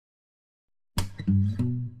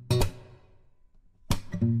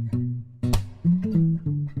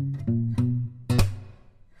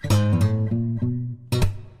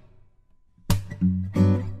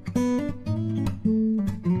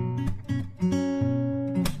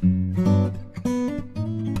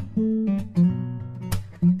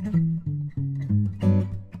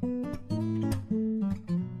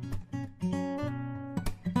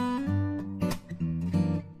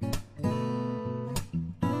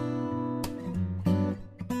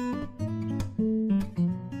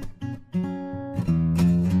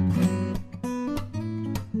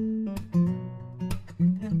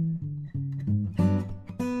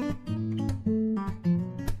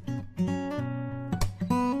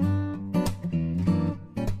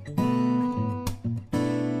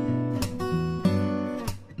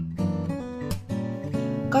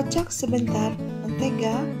Kocok sebentar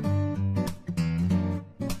mentega,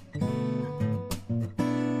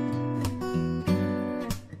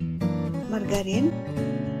 margarin,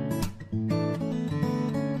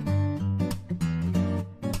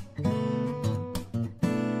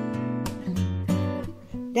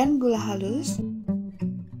 dan gula halus.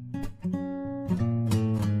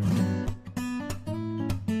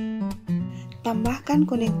 Tambahkan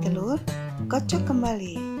kuning telur, kocok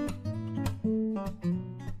kembali.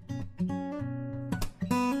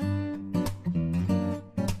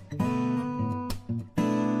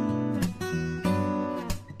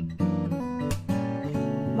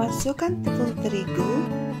 Masukkan tepung terigu,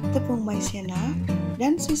 tepung maizena,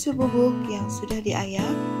 dan susu bubuk yang sudah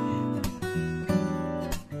diayak.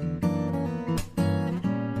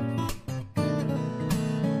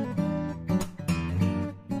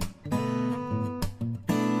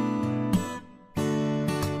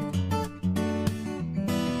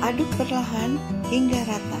 Aduk perlahan hingga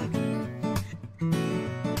rata.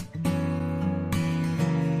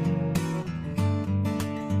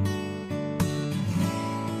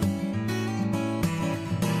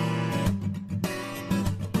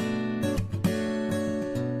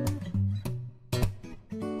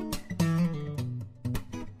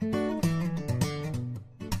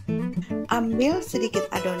 Ambil sedikit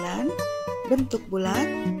adonan, bentuk bulat,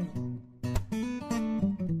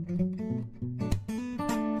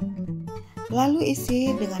 lalu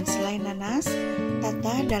isi dengan selai nanas,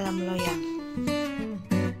 tata dalam loyang.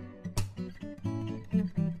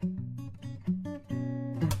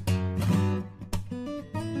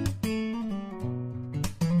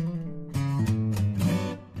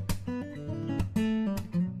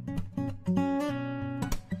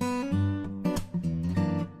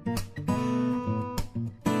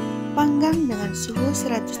 Panggang dengan suhu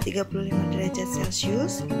 135 derajat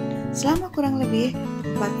Celcius selama kurang lebih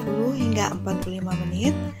 40 hingga 45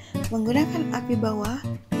 menit menggunakan api bawah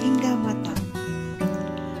hingga matang.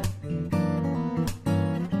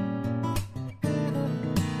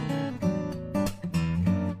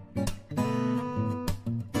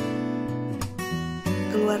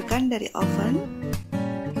 Keluarkan dari oven.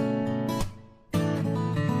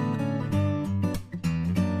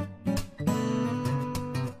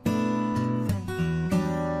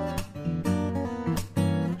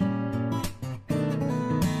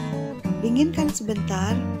 Dinginkan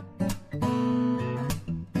sebentar.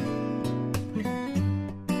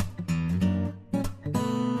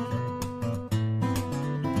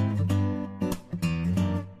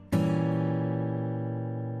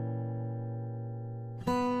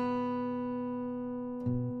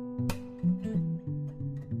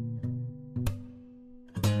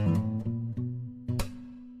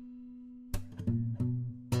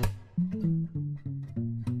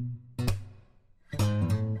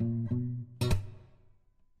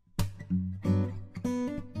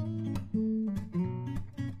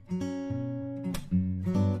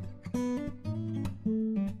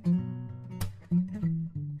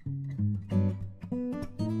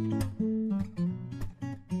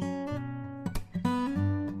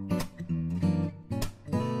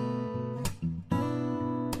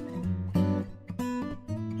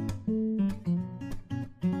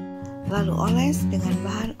 Lalu oles dengan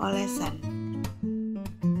bahan olesan.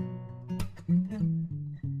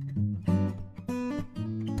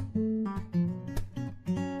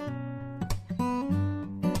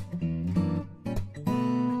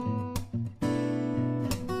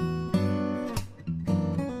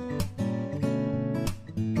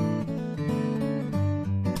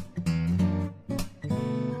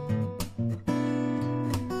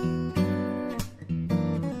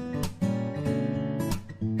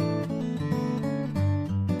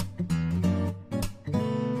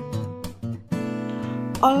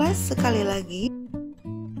 Oles sekali lagi.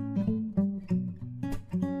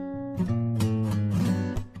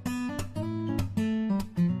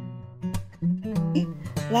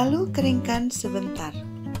 Lalu keringkan sebentar.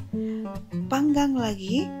 Panggang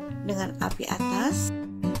lagi dengan api atas.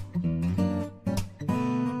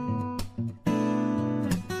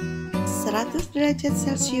 100 derajat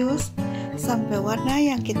Celcius sampai warna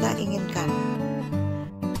yang kita inginkan.